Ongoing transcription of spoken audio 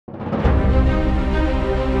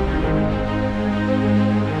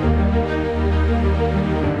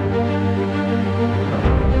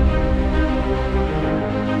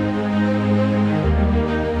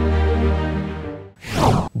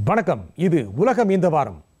வணக்கம். இது உலகம் இந்த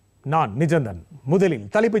வாரம். நான் நிஜந்தன். முதலில்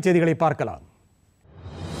தலைப்புச் செய்திகளை பார்க்கலாம்.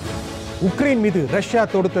 உக்ரைன் மீது ரஷ்யா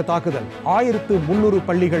தொடுத்த தாக்குதல் 1300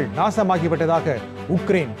 பள்ளிகள் நாசமாகிவிட்டதாக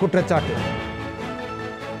உக்ரைன் குற்றச்சாட்டு.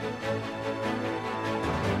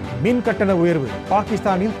 மின் கட்டண உயர்வு,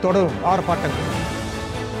 பாகிஸ்தானில் தொடரும் ஆர்ப்பாட்டங்கள்.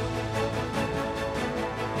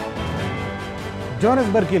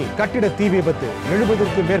 ஜோஹானஸ்பர்கில் கட்டிட தீ விபத்து,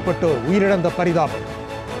 70க்கும் மேற்பட்டோர் உயிரிழந்த பரிதாபம்.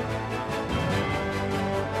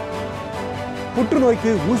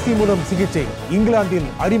 புற்றுநோய்க்கு ஊசி மூலம் சிகிச்சை இங்கிலாந்தில்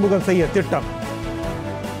அறிமுகம் செய்ய திட்டம்.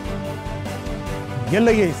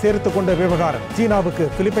 எல்லையை சேர்த்துக் கொண்ட விவகாரம், சீனாவுக்கு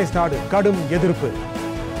பிலிப்பைன்ஸ் நாடு கடும் எதிர்ப்பு.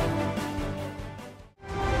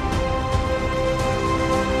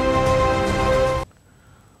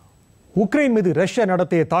 உக்ரைன் மீது ரஷ்யா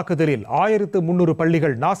நடத்திய தாக்குதலில் 1300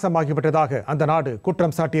 பள்ளிகள் நாசமாகிவிட்டதாக அந்த நாடு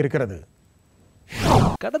குற்றம் சாட்டியிருக்கிறது.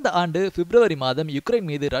 கடந்த ஆண்டு பிப்ரவரி மாதம் யுக்ரைன்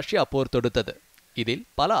மீது ரஷ்யா போர் தொடுத்தது. இதில்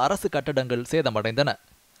பல அரசு கட்டடங்கள் சேதமடைந்தன.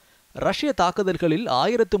 ரஷ்ய தாக்குதல்களில்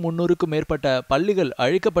 1300க்கும் மேற்பட்ட பள்ளிகள்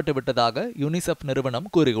அழிக்கப்பட்டு விட்டதாக யுனிசெஃப் நிறுவனம்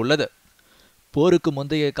கூறியுள்ளது. போருக்கு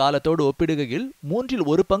முந்தைய காலத்தோடு ஒப்பிடுகையில்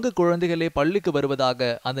 1/3 பங்கு குழந்தைகளே பள்ளிக்கு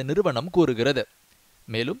வருவதாக அந்த நிறுவனம் கூறுகிறது.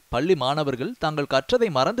 மேலும் பள்ளி மாணவர்கள் தாங்கள்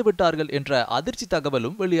கற்றதை மறந்துவிட்டார்கள் என்ற அதிர்ச்சி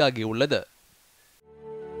தகவலும் வெளியாகியுள்ளது.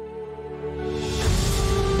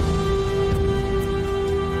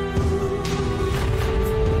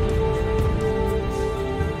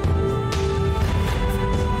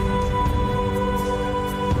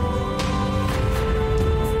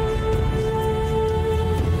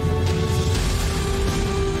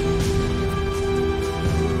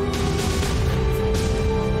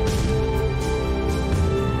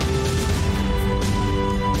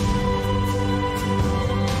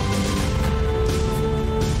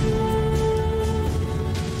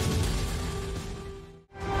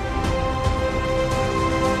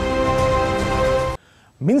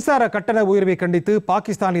 மின்சார கட்டண உயர்வை கண்டித்து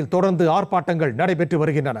பாகிஸ்தானில் தொடர்ந்து ஆர்ப்பாட்டங்கள் நடைபெற்று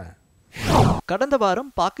வருகின்றன. கடந்த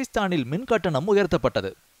வாரம் பாகிஸ்தானில் மின் கட்டணம்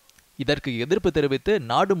உயர்த்தப்பட்டது. இதற்கு எதிர்ப்பு தெரிவித்து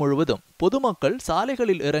நாடு முழுவதும் பொதுமக்கள்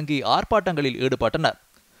சாலைகளில் இறங்கி ஆர்ப்பாட்டங்களில் ஈடுபட்டனர்.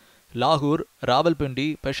 லாகூர், ராவல்பிண்டி,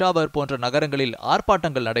 பெஷாவர் போன்ற நகரங்களில்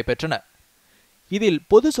ஆர்ப்பாட்டங்கள் நடைபெற்றன. இதில்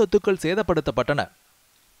பொது சொத்துக்கள் சேதப்படுத்தப்பட்டன.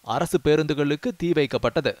 அரசு பேருந்துகளுக்கு தீ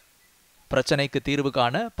வைக்கப்பட்டது. பிரச்சினைக்கு தீர்வு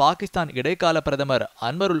காண பாகிஸ்தான் இடைக்கால பிரதமர்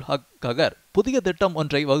அன்வருல் ஹக் ககர் புதிய திட்டம்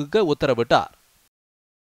ஒன்றை வகுக்க உத்தரவிட்டார்.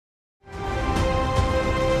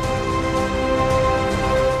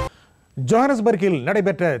 ஜோஹானஸ்பர்கில்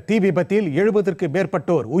நடைபெற்ற தீ விபத்தில் 70க்கும்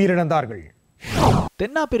மேற்பட்டோர் உயிரிழந்தார்கள்.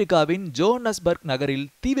 தென்னாப்பிரிக்காவின் ஜோஹானஸ்பர்க் நகரில்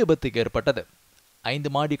தீ விபத்து ஏற்பட்டது.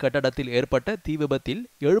 5 மாடி கட்டடத்தில் ஏற்பட்ட தீ விபத்தில்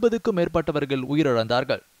 70க்கும் மேற்பட்டவர்கள்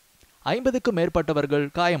உயிரிழந்தார்கள். 50க்கும் மேற்பட்டவர்கள்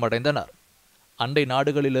காயமடைந்தனர். அண்டை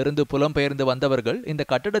நாடுகளிலிருந்து புலம்பெயர்ந்து வந்தவர்கள் இந்த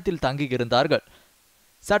கட்டடத்தில் தங்கியிருந்தார்கள்.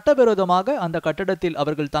 சட்டவிரோதமாக அந்த கட்டடத்தில்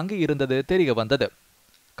அவர்கள் தங்கியிருந்தது தெரிய வந்தது.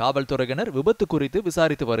 காவல்துறையினர் விபத்து குறித்து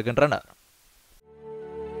விசாரித்து வருகின்றனர்.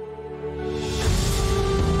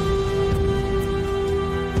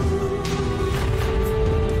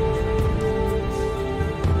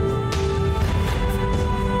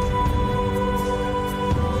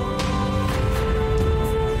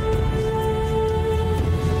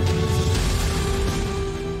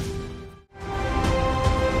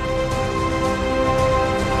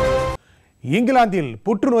 இங்கிலாந்தில்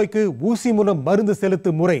புற்றுநோய்க்கு ஊசி மூலம் மருந்து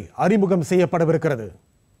செலுத்தும் முறை அறிமுகம் செய்யப்படவிருக்கிறது.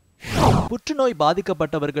 புற்றுநோய்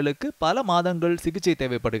பாதிக்கப்பட்டவர்களுக்கு பல மாதங்கள் சிகிச்சை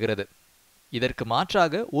தேவைப்படுகிறது. இதற்கு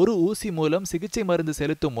மாற்றாக ஒரு ஊசி மூலம் சிகிச்சை மருந்து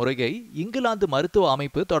செலுத்தும் முறையை இங்கிலாந்து மருத்துவ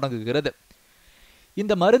அமைப்பு தொடங்குகிறது.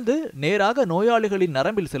 இந்த மருந்து நேராக நோயாளிகளின்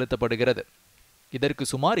நரம்பில் செலுத்தப்படுகிறது. இதற்கு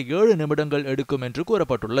சுமார் 7 நிமிடங்கள் எடுக்கும் என்று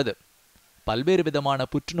கூறப்பட்டுள்ளது. பல்வேறு விதமான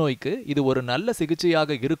புற்றுநோய்க்கு இது ஒரு நல்ல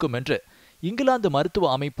சிகிச்சையாக இருக்கும் என்று இங்கிலாந்து மருத்துவ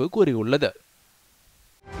அமைப்பு கூறியுள்ளது.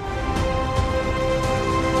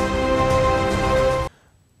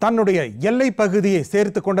 தன்னுடைய எல்லை பகுதியை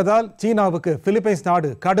சேர்த்துக் கொண்டதால் சீனாவுக்கு பிலிப்பைன்ஸ் நாடு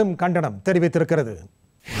கடும் கண்டனம் தெரிவித்திருக்கிறது.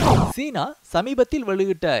 சீனா சமீபத்தில்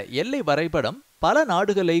வெளியிட்ட எல்லை வரைபடம் பல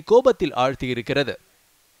நாடுகளை கோபத்தில் ஆழ்த்தியிருக்கிறது.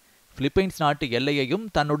 பிலிப்பைன்ஸ் நாட்டு எல்லையையும்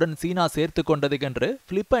தன்னுடன் சீனா சேர்த்து கொண்டது என்று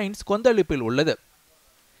பிலிப்பைன்ஸ் கொந்தளிப்பில் உள்ளது.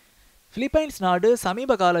 பிலிப்பைன்ஸ் நாடு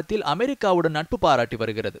சமீப காலத்தில் அமெரிக்காவுடன் நட்பு பாராட்டி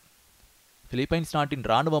வருகிறது. பிலிப்பைன்ஸ் நாட்டின்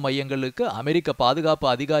இராணுவ மையங்களுக்கு அமெரிக்க பாதுகாப்பு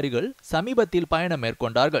அதிகாரிகள் சமீபத்தில் பயணம்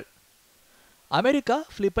மேற்கொண்டார்கள். அமெரிக்கா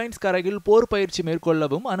பிலிப்பைன்ஸ் கரையில் போர் பயிற்சி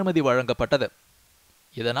மேற்கொள்ளவும் அனுமதி வழங்கப்பட்டது.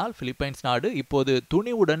 இதனால் பிலிப்பைன்ஸ் நாடு இப்போது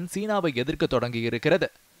துணிவுடன் சீனாவை எதிர்க்க தொடங்கியிருக்கிறது.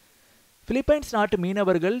 பிலிப்பைன்ஸ் நாட்டு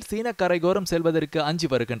மீனவர்கள் சீன கரையோரம் செல்வதற்கு அஞ்சி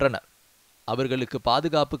வருகின்றனர். அவர்களுக்கு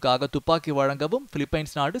பாதுகாப்புக்காக துப்பாக்கி வழங்கவும்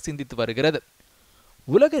பிலிப்பைன்ஸ் நாடு சிந்தித்து வருகிறது.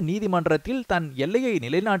 உலக நீதிமன்றத்தில் தன் எல்லையை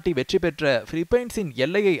நிலைநாட்டி வெற்றி பெற்ற பிலிப்பைன்ஸின்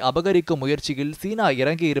எல்லையை அபகரிக்கும் முயற்சியில் சீனா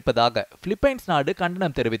இறங்கியிருப்பதாக பிலிப்பைன்ஸ் நாடு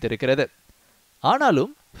கண்டனம் தெரிவித்திருக்கிறது.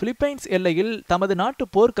 ஆனாலும் பிலிப்பைன்ஸ் எல்லையில் தமது நாட்டு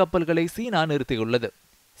போர்க்கப்பல்களை சீனா நிறுத்தியுள்ளது.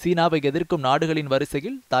 சீனாவை எதிர்க்கும் நாடுகளின்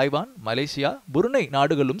வரிசையில் தாய்வான், மலேசியா, புருனை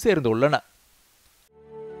நாடுகளும் சேர்ந்துள்ளன.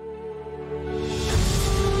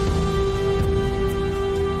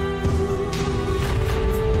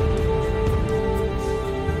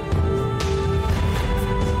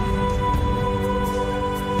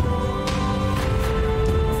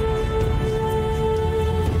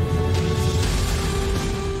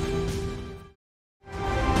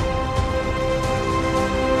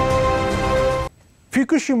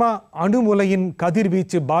 ஃபிகுஷிமா அணுமுலையின்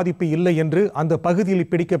கதிர்வீச்சு பாதிப்பு இல்லை என்று அந்த பகுதியில்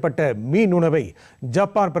பிடிக்கப்பட்ட மீன் உணவை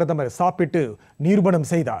ஜப்பான் பிரதமர் சாப்பிட்டு நிரூபணம்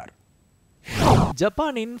செய்தார்.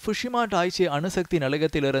 ஜப்பானின் ஃபுஷிமா டாய்ச்சி அணுசக்தி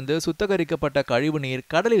நிலையத்திலிருந்து சுத்திகரிக்கப்பட்ட கழிவுநீர்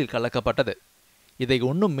கடலில் கலக்கப்பட்டது. இதை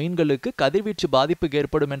உண்ணும் மீன்களுக்கு கதிர்வீச்சு பாதிப்பு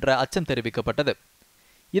ஏற்படும் என்ற அச்சம் தெரிவிக்கப்பட்டது.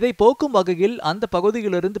 இதை போக்கும் வகையில் அந்த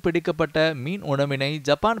பகுதியிலிருந்து பிடிக்கப்பட்ட மீன் உணவினை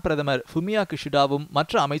ஜப்பான் பிரதமர் ஃபுமியா கிஷிடாவும்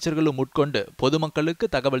மற்ற அமைச்சர்களும் உட்கொண்டு பொதுமக்களுக்கு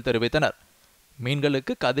தகவல் தெரிவித்தனர்.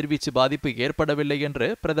 மீன்களுக்கு கதிர்வீச்சு பாதிப்பு ஏற்படவில்லை என்று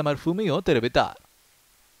பிரதமர் ஃபுமியோ தெரிவித்தார்.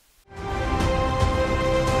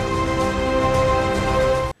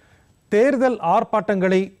 தேர்தல்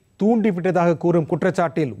ஆர்ப்பாட்டங்களை தூண்டிவிட்டதாக கூறும்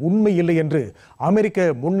குற்றச்சாட்டில் உண்மை இல்லை என்று அமெரிக்க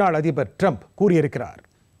முன்னாள் அதிபர் ட்ரம்ப் கூறியிருக்கிறார்.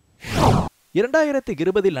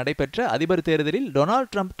 2020 நடைபெற்ற அதிபர் தேர்தலில்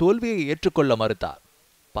டொனால்ட் ட்ரம்ப் தோல்வியை ஏற்றுக்கொள்ள மறுத்தார்.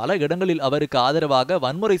 பல இடங்களில் அவருக்கு ஆதரவாக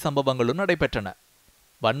வன்முறை சம்பவங்களும் நடைபெற்றன.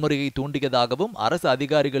 வன்முறையை தூண்டியதாகவும் அரசு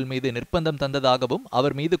அதிகாரிகள் மீது நிர்பந்தம் தந்ததாகவும்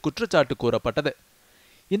அவர் மீது குற்றச்சாட்டு கூறப்பட்டது.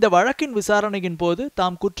 இந்த வழக்கின் விசாரணையின் போது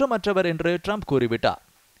தாம் குற்றமற்றவர் என்று ட்ரம்ப் கூறிவிட்டார்.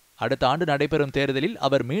 அடுத்த ஆண்டு நடைபெறும் தேர்தலில்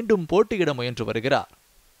அவர் மீண்டும் போட்டியிட முயன்று வருகிறார்.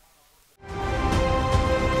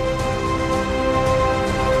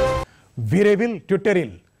 விரைவில்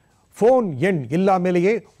ட்விட்டரில் போன் எண்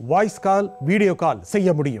இல்லாமலேயே வாய்ஸ் கால், வீடியோ கால் செய்ய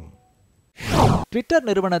முடியும். ட்விட்டர்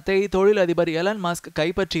நிறுவனத்தை தொழிலதிபர் எலன் மஸ்க்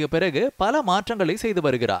கைப்பற்றிய பிறகு பல மாற்றங்களை செய்து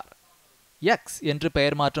வருகிறார். எக்ஸ் என்று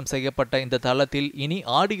பெயர் மாற்றம் செய்யப்பட்ட இந்த தளத்தில் இனி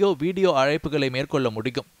ஆடியோ, வீடியோ அழைப்புகளை மேற்கொள்ள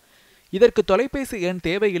முடியும். இதற்கு தொலைபேசி எண்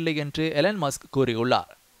தேவையில்லை என்று எலன் மஸ்க்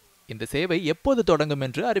கூறியுள்ளார். இந்த சேவை எப்போது தொடங்கும்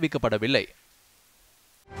என்று அறிவிக்கப்படவில்லை.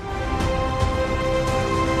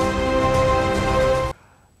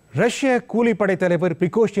 ரஷ்ய கூலிப்படை தலைவர்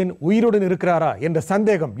பிரிகோஷின் உயிருடன் இருக்கிறாரா என்ற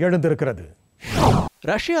சந்தேகம் எழுந்திருக்கிறது.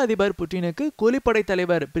 ரஷ்ய அதிபர் புட்டினுக்கு கூலிப்படை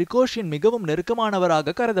தலைவர் பிரிகோஷின் மிகவும்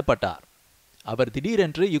நெருக்கமானவராக கருதப்பட்டார். அவர்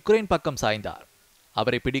திடீரென்று யுக்ரைன் பக்கம் சாய்ந்தார்.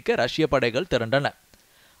 அவரை பிடிக்க ரஷ்ய படைகள் திரண்டன.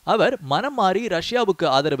 அவர் மனம் மாறி ரஷ்யாவுக்கு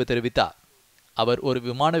ஆதரவு தெரிவித்தார். அவர் ஒரு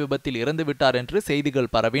விமான விபத்தில் இறந்துவிட்டார் என்று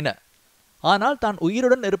செய்திகள் பரவின. ஆனால் தான்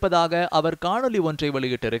உயிருடன் இருப்பதாக அவர் காணொலி ஒன்றை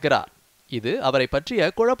வெளியிட்டிருக்கிறார். இது அவரை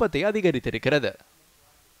பற்றிய குழப்பத்தை அதிகரித்திருக்கிறது.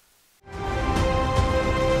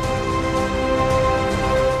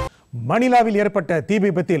 மணிலாவில் ஏற்பட்ட தீ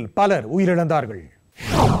விபத்தில் பலர் உயிரிழந்தார்கள்.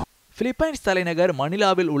 பிலிப்பைன்ஸ் தலைநகர்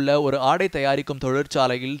மணிலாவில் உள்ள ஒரு ஆடை தயாரிக்கும்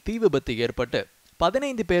தொழிற்சாலையில் தீ விபத்து ஏற்பட்டு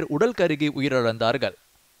 15 பேர் உடல் கருகி உயிரிழந்தார்கள்.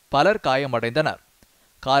 பலர் காயமடைந்தனர்.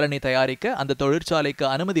 காலணி தயாரிக்க அந்த தொழிற்சாலைக்கு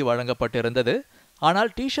அனுமதி வழங்கப்பட்டிருந்தது.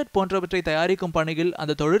 ஆனால் டி-ஷர்ட் போன்றவற்றை தயாரிக்கும் பணியில்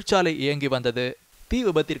அந்த தொழிற்சாலை இயங்கி வந்தது. தீ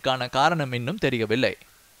விபத்திற்கான காரணம் இன்னும் தெரியவில்லை.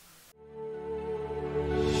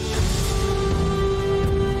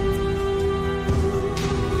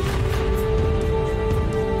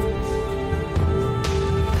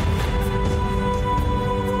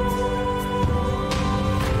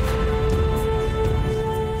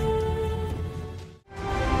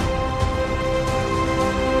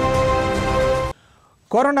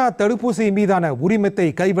 கொரோனா தடுப்பூசி மீதான உரிமத்தை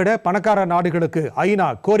கைவிட பணக்கார நாடுகளுக்கு ஐநா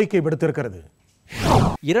கோரிக்கை விடுத்திருக்கிறது.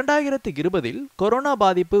 2020 கொரோனா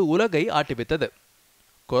பாதிப்பு உலகை ஆட்டிவித்தது.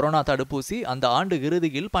 கொரோனா தடுப்பூசி அந்த ஆண்டு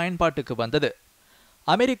இறுதியில் பயன்பாட்டுக்கு வந்தது.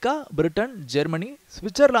 அமெரிக்கா, பிரிட்டன், ஜெர்மனி,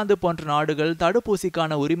 சுவிட்சர்லாந்து போன்ற நாடுகள்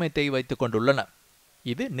தடுப்பூசிக்கான உரிமத்தை வைத்துக் கொண்டுள்ளன.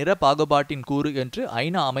 இது நிற பாகுபாட்டின் கூறு என்று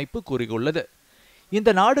ஐநா அமைப்பு கூறியுள்ளது.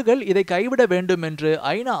 இந்த நாடுகள் இதை கைவிட வேண்டும் என்று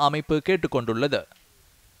ஐநா அமைப்பு கேட்டுக்கொண்டுள்ளது.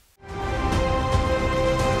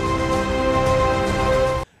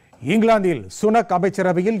 இங்கிலாந்தில் சுனக்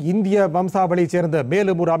அமைச்சரவையில் இந்திய வம்சாவளியைச் சேர்ந்த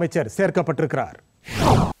மேலும் ஒரு அமைச்சர் சேர்க்கப்பட்டிருக்கிறார்.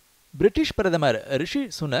 பிரிட்டிஷ் பிரதமர் ரிஷி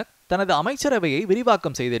சுனக் தனது அமைச்சரவையை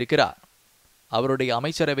விரிவாக்கம் செய்திருக்கிறார். அவருடைய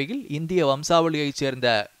அமைச்சரவையில் இந்திய வம்சாவளியைச் சேர்ந்த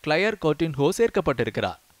கிளையர் கோட்டின்ஹோ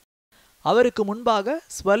சேர்க்கப்பட்டிருக்கிறார். அவருக்கு முன்பாக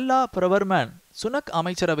ஸ்வல்லா பிரவர்மேன் சுனக்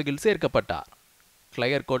அமைச்சரவையில் சேர்க்கப்பட்டார்.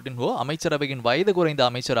 கிளையர் கோட்டின்ஹோ அமைச்சரவையின் வயது குறைந்த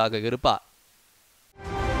அமைச்சராக இருப்பார்.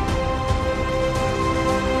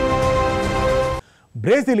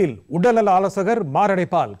 பிரேசிலில் உடல்நல ஆலோசகர்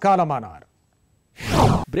மாரடைப்பால் காலமானார்.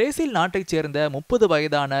 பிரேசில் நாட்டைச் சேர்ந்த 30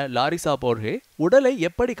 வயதான லாரிசா போர்ஹே உடலை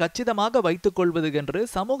எப்படி கச்சிதமாக வைத்துக் கொள்வது என்று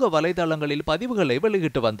சமூக வலைதளங்களில் பதிவுகளை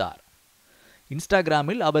வெளியிட்டு வந்தார்.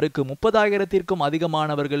 இன்ஸ்டாகிராமில் அவருக்கு 30,000த்திற்கும்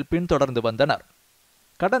அதிகமானவர்கள் பின்தொடர்ந்து வந்தனர்.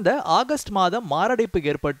 கடந்த ஆகஸ்ட் மாதம் மாரடைப்பு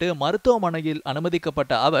ஏற்பட்டு மருத்துவமனையில்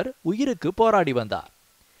அனுமதிக்கப்பட்ட அவர் உயிருக்கு போராடி வந்தார்.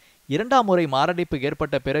 2ஆம் முறை மாரடைப்பு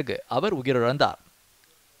ஏற்பட்ட பிறகு அவர் உயிரிழந்தார்.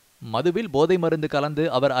 மதுவில் போதை மருந்து கலந்து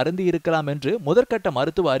அவர் அருந்தியிருக்கலாம் என்று முதற்கட்ட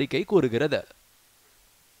மருத்துவ அறிக்கை கூறுகிறது.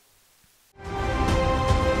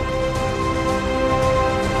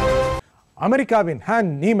 அமெரிக்காவின்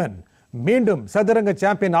ஹான் நீமன் மீண்டும் சதுரங்க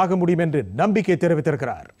சாம்பியன் ஆக முடியும் என்று நம்பிக்கை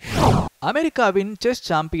தெரிவித்திருக்கிறார். அமெரிக்காவின் செஸ்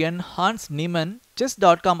சாம்பியன் ஹான்ஸ் நீமன்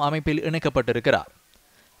chess.com அமைப்பில் இணைக்கப்பட்டிருக்கிறார்.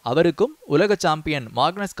 அவருக்கும் உலக சாம்பியன்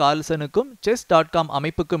மாக்னஸ் கார்ல்சனுக்கும் chess.com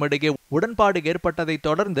அமைப்புக்கும் இடையே உடன்பாடு ஏற்பட்டதை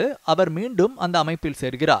தொடர்ந்து அவர் மீண்டும் அந்த அமைப்பில்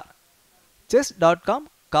சேர்கிறார். chess.com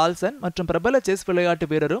கார்ல்சன் மற்றும் பிரபல செஸ் விளையாட்டு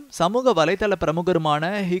வீரரும் சமூக வலைதள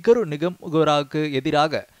பிரமுகருமான ஹிகரு நிகமுகுராவுக்கு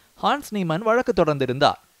எதிராக ஹான்ஸ் நீமன் வழக்கு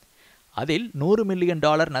தொடர்ந்திருந்தார். அதில் $100 மில்லியன்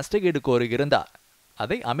நஷ்டஈடு கோரியிருந்தார்.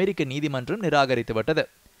 அதை அமெரிக்க நீதிமன்றம் நிராகரித்துவிட்டது.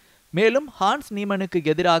 மேலும் ஹான்ஸ் நீமனுக்கு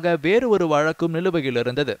எதிராக வேறு ஒரு வழக்கும் நிலுவையில்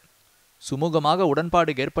இருந்தது. சுமூகமாக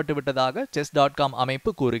உடன்பாடு ஏற்பட்டுவிட்டதாக chess.com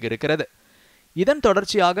அமைப்பு கூறியிருக்கிறது. இதன்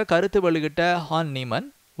தொடர்ச்சியாக கருத்து வெளியிட்ட ஹான் நீமன்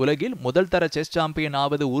உலகில் முதல் தர செஸ் சாம்பியன்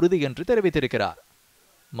ஆவது உறுதி என்று தெரிவித்திருக்கிறார்.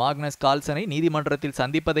 மாக்னஸ் கார்ல்சனை நீதிமன்றத்தில்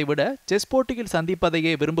சந்திப்பதை விட செஸ் போட்டியில்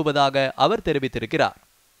சந்திப்பதையே விரும்புவதாக அவர் தெரிவித்திருக்கிறார்.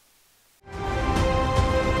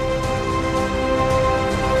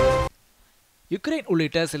 யுக்ரைன்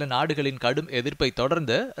உள்ளிட்ட சில நாடுகளின் கடும் எதிர்ப்பை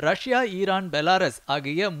தொடர்ந்து ரஷ்யா, ஈரான், பெலாரஸ்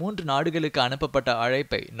ஆகிய 3 நாடுகளுக்கு அனுப்பப்பட்ட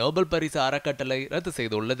அழைப்பை நோபல் பரிசு அறக்கட்டளை ரத்து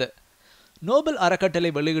செய்துள்ளது. நோபல்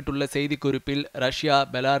அறக்கட்டளை வெளியிட்டுள்ள செய்திக்குறிப்பில் ரஷ்யா,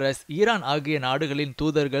 பெலாரஸ், ஈரான் ஆகிய நாடுகளின்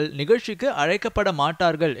தூதர்கள் நிகழ்ச்சிக்கு அழைக்கப்பட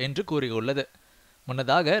மாட்டார்கள் என்று கூறியுள்ளது.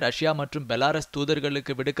 முன்னதாக ரஷ்யா மற்றும் பெலாரஸ்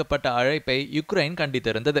தூதர்களுக்கு விடுக்கப்பட்ட அழைப்பை யுக்ரைன்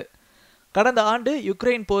கண்டித்திருந்தது. கடந்த ஆண்டு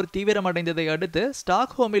யுக்ரைன் போர் தீவிரமடைந்ததை அடுத்து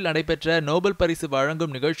ஸ்டாக்ஹோமில் நடைபெற்ற நோபல் பரிசு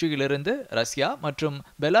வழங்கும் நிகழ்ச்சியிலிருந்து ரஷ்யா மற்றும்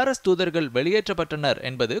பெலாரஸ் தூதர்கள் வெளியேற்றப்பட்டனர்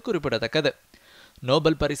என்பது குறிப்பிடத்தக்கது.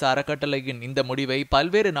 நோபல் பரிசு அறக்கட்டளையின் இந்த முடிவை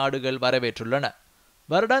பல்வேறு நாடுகள் வரவேற்றுள்ளன.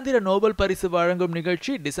 வருடாந்திர நோபல் பரிசு வழங்கும்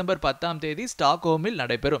நிகழ்ச்சி டிசம்பர் 10ஆம் தேதி ஸ்டாக்ஹோமில்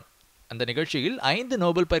நடைபெறும். அந்த நிகழ்ச்சியில் 5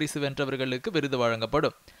 நோபல் பரிசு வென்றவர்களுக்கு விருது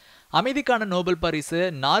வழங்கப்படும். அமைதிக்கான நோபல் பரிசு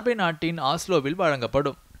நார்வே நாட்டின் ஆஸ்லோவில்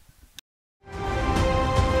வழங்கப்படும்.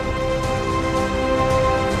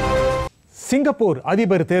 சிங்கப்பூர்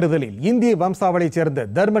அதிபர் தேர்தலில் இந்திய வம்சாவளியைச் சேர்ந்த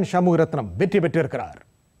தர்மன் சண்முகரத்னம் வெற்றி பெற்றிருக்கிறார்.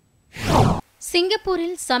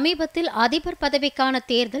 சிங்கப்பூரில் சமீபத்தில் அதிபர் பதவிக்கான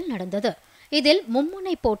தேர்தல் நடந்தது. இதில்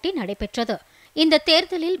மும்முனை போட்டி நடைபெற்றது. இந்த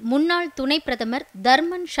தேர்தலில் முன்னாள் துணை பிரதமர்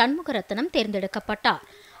தர்மன் சண்முகரத்னம் தேர்ந்தெடுக்கப்பட்டார்.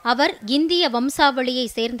 அவர் இந்திய வம்சாவளியை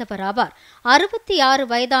சேர்ந்தவர் ஆவார். 66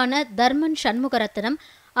 வயதான தர்மன் சண்முகரத்னம்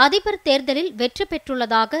அதிபர் தேர்தலில் வெற்றி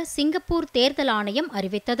பெற்றுள்ளதாக சிங்கப்பூர் தேர்தல் ஆணையம்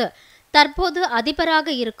அறிவித்தது. தற்போது அதிபராக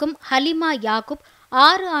இருக்கும் ஹலிமா யாகூப்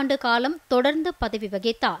 6 ஆண்டு காலம் தொடர்ந்து பதவி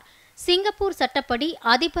வகித்தார். சிங்கப்பூர் சட்டப்படி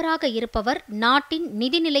அதிபராக இருப்பவர் நாட்டின்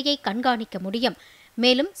நிதிநிலையை கண்காணிக்க முடியும்.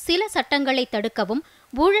 மேலும் சில சட்டங்களை தடுக்கவும்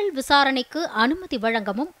ஊழல் விசாரணைக்கு அனுமதி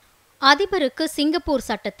வழங்கவும் அதிபருக்கு சிங்கப்பூர்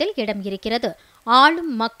சட்டத்தில் இடம் இருக்கிறது.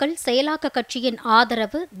 ஆளும் மக்கள் செயலாக்க கட்சியின்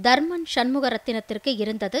ஆதரவு தர்மன் சண்முகரத்னத்திற்கு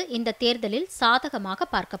இருந்தது இந்த தேர்தலில் சாதகமாக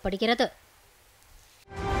பார்க்கப்படுகிறது.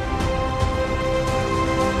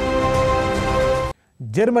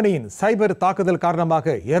 ஜெர்மனியின் சைபர் தாக்குதல்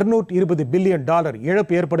காரணமாக $220 பில்லியன்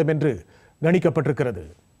இழப்பு ஏற்படும் என்று கணிக்கப்பட்டிருக்கிறது.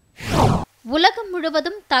 உலகம்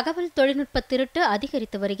முழுவதும் தகவல் தொழில்நுட்ப திருட்டு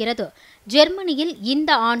அதிகரித்து வருகிறது. ஜெர்மனியில்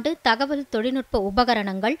இந்த ஆண்டு தகவல் தொழில்நுட்ப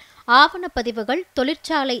உபகரணங்கள், ஆவணப்பதிவுகள்,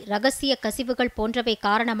 தொழிற்சாலை ரகசிய கசிவுகள் போன்றவை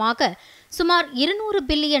காரணமாக சுமார் $200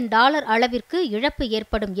 பில்லியன் அளவிற்கு இழப்பு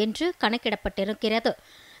ஏற்படும் என்று கணக்கிடப்பட்டிருக்கிறது.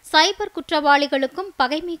 சைபர் குற்றவாளிகளுக்கும்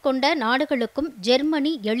பகைமை கொண்ட நாடுகளுக்கும்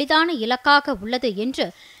ஜெர்மனி எளிதான இலக்காக உள்ளது என்று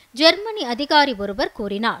ஜெர்மனி அதிகாரி ஒருவர்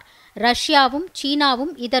கூறினார். ரஷ்யாவும்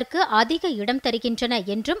சீனாவும் இதற்கு அதிக இடம் தருகின்றன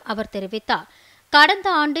என்றும் அவர் தெரிவித்தார். கடந்த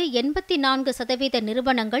ஆண்டு 84%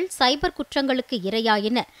 நிறுவனங்கள் சைபர் குற்றங்களுக்கு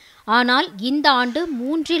இரையாயின. ஆனால் இந்த ஆண்டு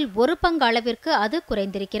 1/3 பங்கு அளவிற்கு அது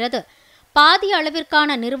குறைந்திருக்கிறது. பாதி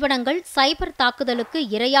அளவிற்கான நிறுவனங்கள் சைபர் தாக்குதலுக்கு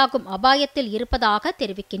இரையாகும் அபாயத்தில் இருப்பதாக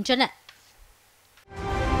தெரிவிக்கின்றன.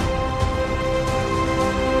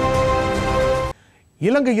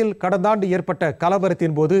 இலங்கையில் கடந்த ஆண்டு ஏற்பட்ட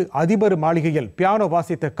கலவரத்தின் போது அதிபர் மாளிகையில் பியானோ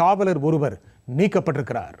வாசித்த காவலர் ஒருவர்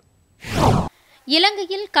நீக்கப்பட்டிருக்கிறார்.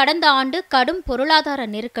 இலங்கையில் கடந்த ஆண்டு கடும் பொருளாதார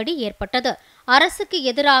நெருக்கடி ஏற்பட்டது. அரசுக்கு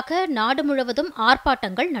எதிராக நாடு முழுவதும்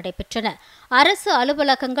ஆர்ப்பாட்டங்கள் நடைபெற்றன. அரசு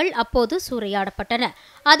அலுவலகங்கள் அப்போது சூறையாடப்பட்டன.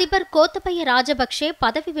 அதிபர் கோத்தபய ராஜபக்சே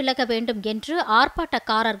பதவி விலக வேண்டும் என்று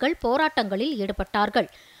ஆர்ப்பாட்டக்காரர்கள் போராட்டங்களில்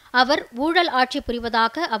ஈடுபட்டார்கள். அவர் ஊழல் ஆட்சி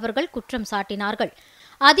புரிவதாக அவர்கள் குற்றம் சாட்டினார்கள்.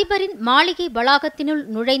 அதிபரின் மாளிகை வளாகத்தினுள்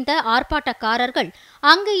நுழைந்த ஆர்ப்பாட்டக்காரர்கள்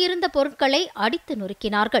அங்கு இருந்த பொருட்களை அடித்து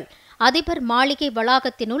நொறுக்கினார்கள். அதிபர் மாளிகை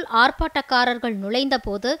வளாகத்தினுள் ஆர்ப்பாட்டக்காரர்கள்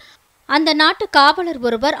நுழைந்தபோது அந்த நாட்டு காவலர்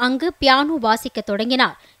ஒருவர் அங்கு பியானோ வாசிக்க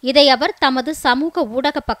தொடங்கினார். இதை அவர் தமது சமூக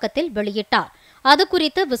ஊடக பக்கத்தில் வெளியிட்டார். அது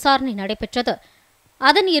குறித்து விசாரணை நடைபெற்றது.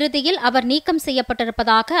 அதன் இறுதியில் அவர் நீக்கம்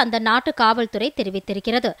செய்யப்பட்டிருப்பதாக அந்த நாட்டு காவல்துறை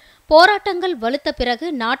தெரிவித்திருக்கிறது. போராட்டங்கள் வலுத்த பிறகு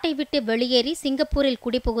நாட்டை விட்டு வெளியேறி சிங்கப்பூரில்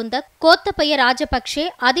குடிபுகுந்த கோத்தபய ராஜபக்சே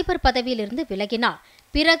அதிபர் பதவியிலிருந்து விலகினார்.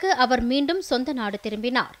 பிறகு அவர் மீண்டும் சொந்த நாடு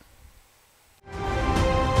திரும்பினார்.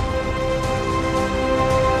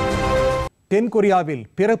 தென்கொரியாவில்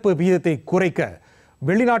பிறப்பு விகிதத்தை குறைக்க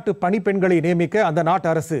வெளிநாட்டு பணிப்பெண்களை நியமிக்க அந்த நாட்டு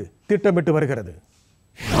அரசு திட்டமிட்டு வருகிறது.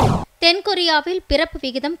 தென்கொரியாவில் பிறப்பு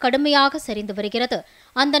விகிதம் கடுமையாக சரிந்து வருகிறது.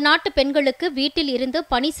 அந்த நாட்டு பெண்களுக்கு வீட்டில் இருந்து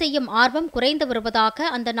பணி செய்யும் ஆர்வம் குறைந்து வருவதாக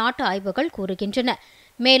அந்த நாட்டு ஆய்வுகள் கூறுகின்றன.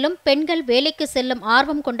 மேலும் பெண்கள் வேலைக்கு செல்லும்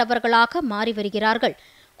ஆர்வம் கொண்டவர்களாக மாறி வருகிறார்கள்.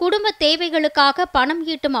 குடும்ப தேவைகளுக்காக பணம்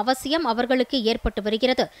ஈட்டும் அவசியம் அவர்களுக்கு ஏற்பட்டு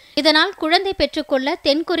வருகிறது. இதனால் குழந்தை பெற்றுக்கொள்ள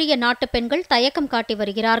தென்கொரிய நாட்டு பெண்கள் தயக்கம் காட்டி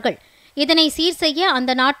வருகிறார்கள். இதனை சீர் செய்ய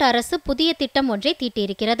அந்த நாட்டு அரசு புதிய திட்டம் ஒன்றை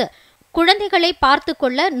தீட்டியிருக்கிறது. குழந்தைகளை பார்த்து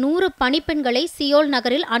கொள்ள 100 பணிப்பெண்களை சியோல்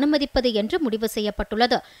நகரில் அனுமதிப்பது என்று முடிவு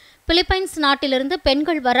செய்யப்பட்டுள்ளது. பிலிப்பைன்ஸ் நாட்டிலிருந்து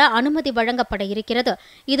பெண்கள் வர அனுமதி வழங்கப்பட இருக்கிறது.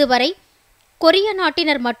 இதுவரை கொரிய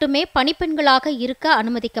நாட்டினர் மட்டுமே பணிப்பெண்களாக இருக்க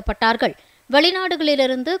அனுமதிக்கப்பட்டார்கள்.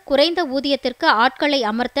 வெளிநாடுகளிலிருந்து குறைந்த ஊதியத்திற்கு ஆட்களை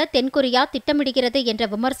அமர்த்த தென்கொரியா திட்டமிடுகிறது என்ற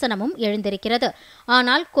விமர்சனமும் எழுந்திருக்கிறது.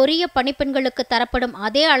 ஆனால் கொரிய பணிப்பெண்களுக்கு தரப்படும்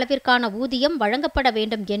அதே அளவிற்கான ஊதியம் வழங்கப்பட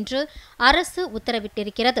வேண்டும் என்று அரசு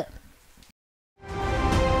உத்தரவிட்டிருக்கிறது.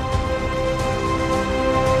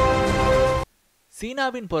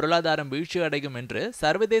 சீனாவின் பொருளாதாரம் வீழ்ச்சியடையும் என்று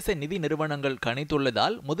சர்வதேச நிதி நிறுவனங்கள்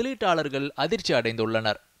கணித்துள்ளதால் முதலீட்டாளர்கள் அதிர்ச்சி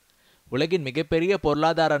அடைந்துள்ளனர். உலகின் மிகப்பெரிய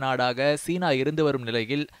பொருளாதார நாடாக சீனா இருந்து வரும்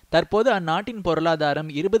நிலையில் தற்போது அந்நாட்டின் பொருளாதாரம்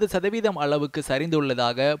 20% அளவுக்கு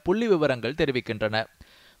சரிந்துள்ளதாக புள்ளி விவரங்கள் தெரிவிக்கின்றன.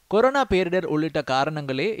 கொரோனா பேரிடர் உள்ளிட்ட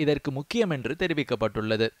காரணங்களே இதற்கு முக்கியம் என்று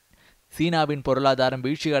தெரிவிக்கப்பட்டுள்ளது. சீனாவின் பொருளாதாரம்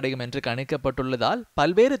வீழ்ச்சியடையும் என்று கணிக்கப்பட்டுள்ளதால்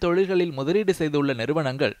பல்வேறு தொழில்களில் முதலீடு செய்துள்ள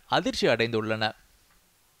நிறுவனங்கள் அதிர்ச்சி அடைந்துள்ளன.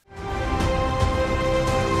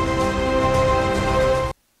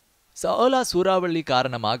 சோலா சூறாவளி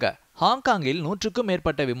காரணமாக ஹாங்காங்கில் 100க்கும்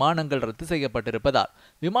மேற்பட்ட விமானங்கள் ரத்து செய்யப்பட்டிருப்பதால்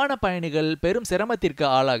விமான பயணிகள் பெரும் சிரமத்திற்கு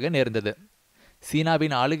ஆளாக நேர்ந்தது.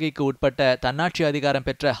 சீனாவின் ஆளுகைக்கு உட்பட்ட தன்னாட்சி அதிகாரம்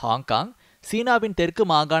பெற்ற ஹாங்காங், சீனாவின் தெற்கு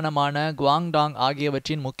மாகாணமான குவாங்டாங்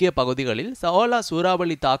ஆகியவற்றின் முக்கிய பகுதிகளில் சோலா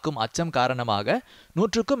சூறாவளி தாக்கும் அச்சம் காரணமாக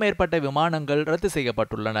 100க்கும் மேற்பட்ட விமானங்கள் ரத்து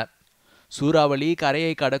செய்யப்பட்டுள்ளன. சூறாவளி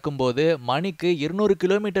கரையை கடக்கும்போது மணிக்கு 200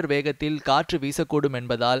 கிலோமீட்டர் வேகத்தில் காற்று வீசக்கூடும்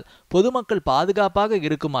என்பதால் பொதுமக்கள் பாதுகாப்பாக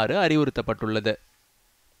இருக்குமாறு அறிவுறுத்தப்பட்டுள்ளது.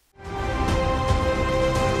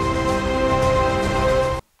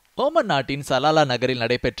 ஓமன் நாட்டின் சலாலா நகரில்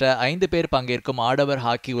நடைபெற்ற 5 பேர் பங்கேற்கும் ஆடவர்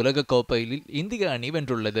ஹாக்கி உலகக்கோப்பையில் இந்திய அணி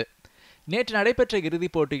வென்றுள்ளது. நேற்று நடைபெற்ற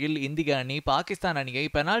இறுதிப் போட்டியில் இந்திய அணி பாகிஸ்தான் அணியை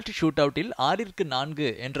பெனால்டி ஷூட் அவுட்டில் 6-4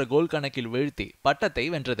 என்ற கோல் கணக்கில் வீழ்த்தி பட்டத்தை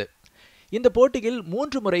வென்றது. இந்த போட்டியில்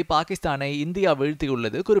 3 முறை பாகிஸ்தானை இந்தியா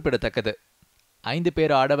வீழ்த்தியுள்ளது குறிப்பிடத்தக்கது. 5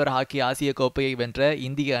 பேர் ஆடவர் ஹாக்கி ஆசிய கோப்பையை வென்ற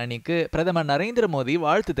இந்திய அணிக்கு பிரதமர் நரேந்திர மோடி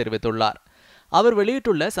வாழ்த்து தெரிவித்துள்ளார். அவர்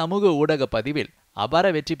வெளியிட்டுள்ள சமூக ஊடக பதிவில் அபார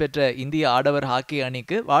வெற்றி பெற்ற இந்திய ஆடவர் ஹாக்கி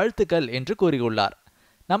அணிக்கு வாழ்த்துக்கள் என்று கூறியுள்ளார்.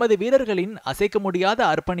 நமது வீரர்களின் அசைக்க முடியாத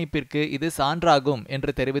அர்ப்பணிப்பிற்கு இது சான்றாகும்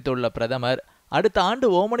என்று தெரிவித்துள்ள பிரதமர், அடுத்த ஆண்டு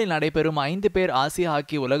ஓமனில் நடைபெறும் 5 பேர் ஆசிய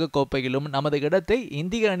ஹாக்கி உலகக்கோப்பையிலும் நமது இடத்தை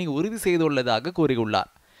இந்திய அணி உறுதி செய்துள்ளதாக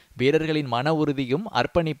கூறியுள்ளார். வீரர்களின் மன உறுதியும்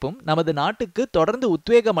அர்ப்பணிப்பும் நமது நாட்டுக்கு தொடர்ந்து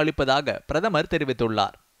உத்வேகம் அளிப்பதாக பிரதமர்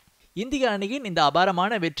தெரிவித்துள்ளார். இந்திய அணியின் இந்த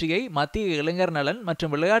அபாரமான வெற்றியை மத்திய இளைஞர் நலன்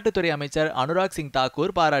மற்றும் விளையாட்டுத்துறை அமைச்சர் அனுராக் சிங்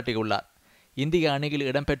தாக்கூர் பாராட்டியுள்ளார். இந்திய அணியில்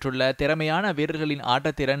இடம்பெற்றுள்ள திறமையான வீரர்களின்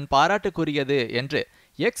ஆட்டத்திறன் பாராட்டுக்குரியது என்று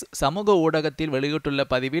எக்ஸ் சமூக ஊடகத்தில் வெளியிட்டுள்ள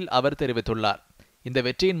பதிவில் அவர் தெரிவித்துள்ளார். இந்த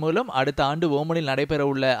வெற்றியின் மூலம் அடுத்த ஆண்டு ஓமனில்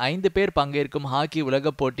நடைபெறவுள்ள 5 பேர் பங்கேற்கும் ஹாக்கி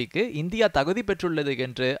உலகப் போட்டிக்கு இந்தியா தகுதி பெற்றுள்ளது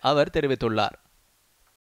என்று அவர் தெரிவித்துள்ளார்.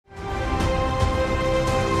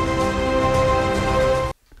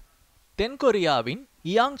 தென்கொரியாவின்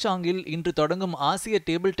இயாங்சாங்கில் இன்று தொடங்கும் ஆசிய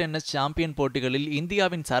டேபிள் டென்னிஸ் சாம்பியன் போட்டிகளில்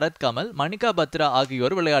இந்தியாவின் சரத் கமல், மணிகா பத்ரா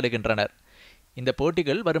ஆகியோர் விளையாடுகின்றனர். இந்த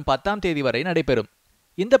போட்டிகள் வரும் 10ஆம் தேதி வரை நடைபெறும்.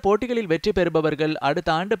 இந்த போட்டிகளில் வெற்றி பெறுபவர்கள் அடுத்த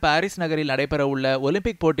ஆண்டு பாரிஸ் நகரில் நடைபெறவுள்ள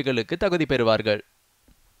ஒலிம்பிக் போட்டிகளுக்கு தகுதி பெறுவார்கள்.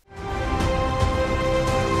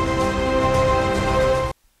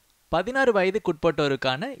 பதினாறு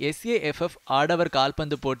வயதுக்குட்பட்டோருக்கான SAFF ஆடவர்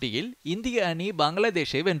கால்பந்து போட்டியில் இந்திய அணி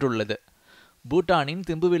பங்களாதேஷை வென்றுள்ளது. பூட்டானின்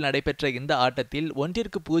திம்புவில் நடைபெற்ற இந்த ஆட்டத்தில்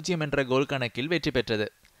 1-0 என்ற கோல் கணக்கில் வெற்றி பெற்றது.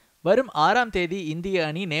 வரும் 6ஆம் தேதி இந்திய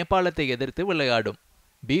அணி நேபாளத்தை எதிர்த்து விளையாடும்.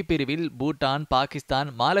 பி பிரிவில் பூட்டான், பாகிஸ்தான்,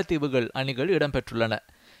 மாலத்தீவுகள் அணிகள் இடம்பெற்றுள்ளன.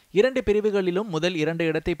 2 பிரிவுகளிலும் முதல் 2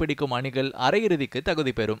 இடத்தை பிடிக்கும் அணிகள் அரையிறுதிக்கு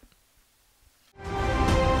தகுதி பெறும்.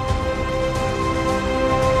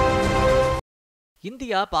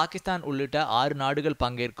 இந்தியா, பாகிஸ்தான் உள்ளிட்ட 6 நாடுகள்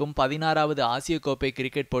பங்கேற்கும் 16வது ஆசிய கோப்பை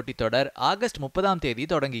கிரிக்கெட் போட்டித் தொடர் ஆகஸ்ட் 30ஆம் தேதி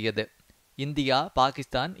தொடங்கியது. இந்தியா,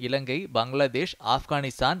 பாகிஸ்தான், இலங்கை, பங்களாதேஷ்,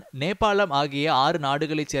 ஆப்கானிஸ்தான், நேபாளம் ஆகிய 6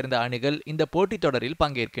 நாடுகளைச் சேர்ந்த அணிகள் இந்த போட்டித் தொடரில்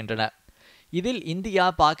பங்கேற்கின்றன. இதில் இந்தியா,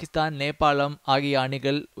 பாகிஸ்தான், நேபாளம் ஆகிய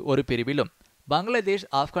அணிகள் ஒரு பிரிவிலும், பங்களாதேஷ்,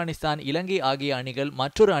 ஆப்கானிஸ்தான், இலங்கை ஆகிய அணிகள்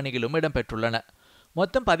மற்றொரு அணியிலும் இடம்பெற்றுள்ளன.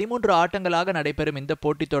 மொத்தம் 13 ஆட்டங்களாக நடைபெறும் இந்த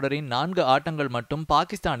போட்டித் தொடரின் 4 ஆட்டங்கள் மட்டும்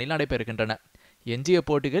பாகிஸ்தானில் நடைபெறுகின்றன. எஞ்சிய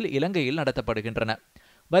போட்டிகள் இலங்கையில் நடத்தப்படுகின்றன.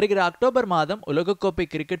 வருகிற அக்டோபர் மாதம் உலகக்கோப்பை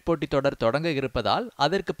கிரிக்கெட் போட்டித் தொடர் தொடங்க இருப்பதால்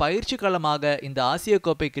அதற்கு பயிற்சி களமாக இந்த ஆசிய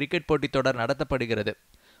கோப்பை கிரிக்கெட் போட்டித் தொடர் நடத்தப்படுகிறது.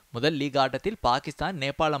 முதல் லீக் ஆட்டத்தில் பாகிஸ்தான்,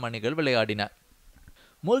 நேபாளம் அணிகள் விளையாடின.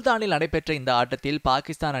 முல்தானில் நடைபெற்ற இந்த ஆட்டத்தில்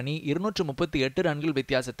பாகிஸ்தான் அணி 238 ரன்கள்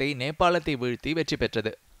வித்தியாசத்தை நேபாளத்தை வீழ்த்தி வெற்றி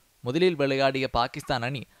பெற்றது. முதலில் விளையாடிய பாகிஸ்தான்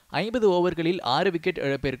அணி 50 ஓவர்களில் 6 விக்கெட்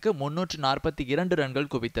இழப்பிற்கு 342 ரன்கள்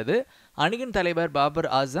குவித்தது. அணியின் தலைவர் பாபர்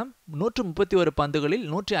ஆசம் 131 பந்துகளில்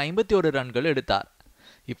 151 ரன்கள் எடுத்தார்.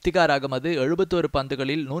 இப்திகார் அகமது 71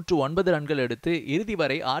 பந்துகளில் 109 ரன்கள் எடுத்து இறுதி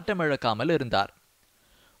வரை ஆட்டமிழக்காமல் இருந்தார்.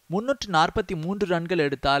 343 ரன்கள்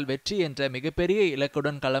எடுத்தால் வெற்றி என்ற மிகப்பெரிய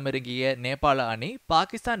இலக்குடன் களமிறங்கிய நேபாள அணி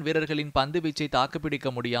பாகிஸ்தான் வீரர்களின் பந்து வீச்சை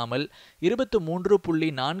தாக்குப்பிடிக்க முடியாமல்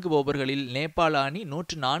 23.4 ஓவர்களில் நேபாள அணி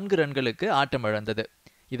 104 ரன்களுக்கு ஆட்டமிழந்தது.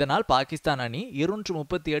 இதனால் பாகிஸ்தான் அணி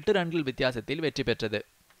 238 ரன்கள் வித்தியாசத்தில் வெற்றி பெற்றது.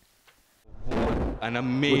 An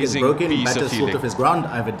amazing piece of fielding. Of his ground.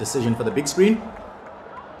 I have a decision for the big screen.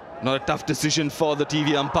 Not a tough decision for the TV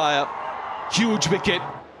umpire. Huge wicket.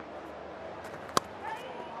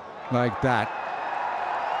 Like that.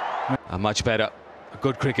 Much better.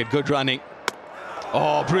 Good cricket, good running.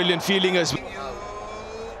 Oh, brilliant fielding as well.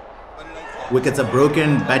 Wickets are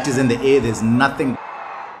broken, bat is in the air, there's nothing.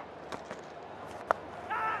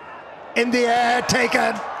 In the air,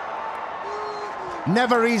 taken.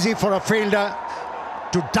 Never easy for a fielder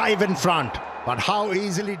to dive in front, but how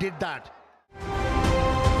easily did that?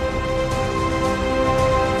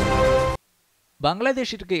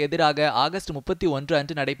 பங்களாதேஷிற்கு எதிராக August 31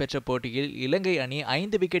 அன்று நடைபெற்ற போட்டியில் இலங்கை அணி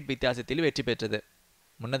 5 wicket வித்தியாசத்தில் வெற்றி பெற்றது.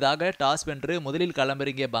 முன்னதாக toss வென்று முதலில்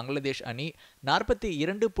களமிறங்கிய பங்களாதேஷ் அணி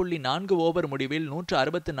 42.4 ஓவர் முடிவில்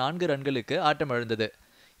 164 ரன்களுக்கு ஆட்டமிழந்தது.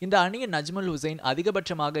 இந்த அணியின் நஜ்முல் ஹுசைன்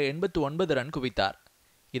அதிகபட்சமாக 89 ரன் குவித்தார்.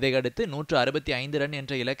 இதையடுத்து 165 ரன்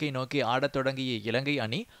என்ற இலக்கை நோக்கி ஆடத் தொடங்கிய இலங்கை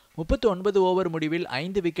அணி 39 ஓவர் முடிவில்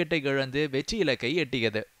 5 விக்கெட்டை இழந்து வெற்றி இலக்கை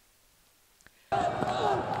எட்டியது.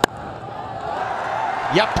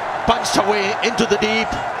 Yep, punched away into the deep.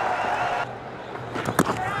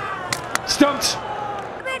 Stumped.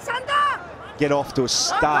 Get off to a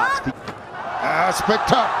start. That's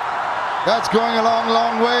picked up. That's going a long,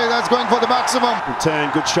 long way. That's going for the maximum. Return,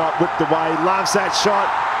 good shot, whipped away. Loves that shot.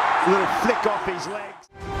 A little flick off his legs.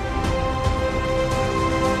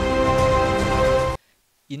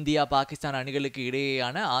 India, Pakistan அணிகளுக்கு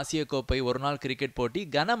இடையேயான ஆசிய கோப்பை ஒருநாள் cricket போட்டி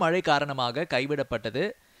கனமழை காரணமாக கைவிடப்பட்டது.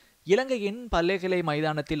 இலங்கையின் பல்லேகலை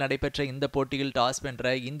மைதானத்தில் நடைபெற்ற இந்த போட்டியில் டாஸ்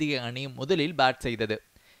வென்ற இந்திய அணி முதலில் பேட் செய்தது.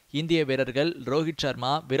 இந்திய வீரர்கள் ரோஹித்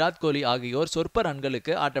சர்மா, விராட் கோலி ஆகியோர் சொற்ப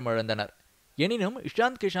ரன்களுக்கு ஆட்டமிழந்தனர். எனினும்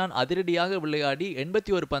இஷாந்த் கிஷான் அதிரடியாக விளையாடி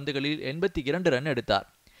 81 பந்துகளில் 82 ரன் எடுத்தார்.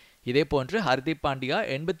 இதேபோன்று ஹர்திப் பாண்டியா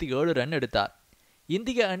 87 ரன் எடுத்தார்.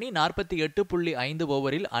 இந்திய அணி 48.5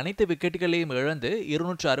 ஓவரில் அனைத்து விக்கெட்டுகளையும் இழந்து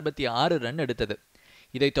 266 ரன் எடுத்தது.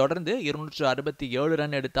 இதைத் தொடர்ந்து 267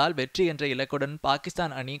 ரன் எடுத்தால் வெற்றி என்ற இலக்குடன்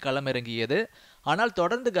பாகிஸ்தான் அணி களமிறங்கியது. ஆனால்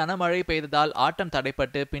தொடர்ந்து கனமழை பெய்ததால் ஆட்டம்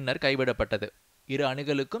தடைப்பட்டு பின்னர் கைவிடப்பட்டது. இரு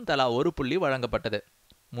அணிகளுக்கும் தலா 1 புள்ளி வழங்கப்பட்டது.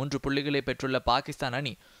 3 புள்ளிகளை பெற்றுள்ள பாகிஸ்தான்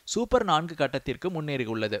அணி சூப்பர் 4 கட்டத்திற்கு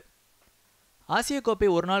முன்னேறியுள்ளது. ஆசிய கோப்பை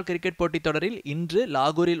ஒருநாள் கிரிக்கெட் போட்டித் தொடரில் இன்று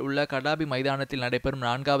லாகூரில் உள்ள கடாபி மைதானத்தில் நடைபெறும்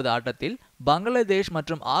 4வது ஆட்டத்தில் பங்களாதேஷ்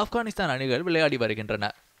மற்றும் ஆப்கானிஸ்தான் அணிகள் விளையாடி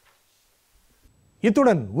வருகின்றன.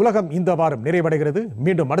 இத்துடன் உலகம் இந்த வாரம் நிறைவடைகிறது.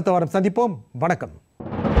 மீண்டும் அடுத்த வாரம் சந்திப்போம். வணக்கம்.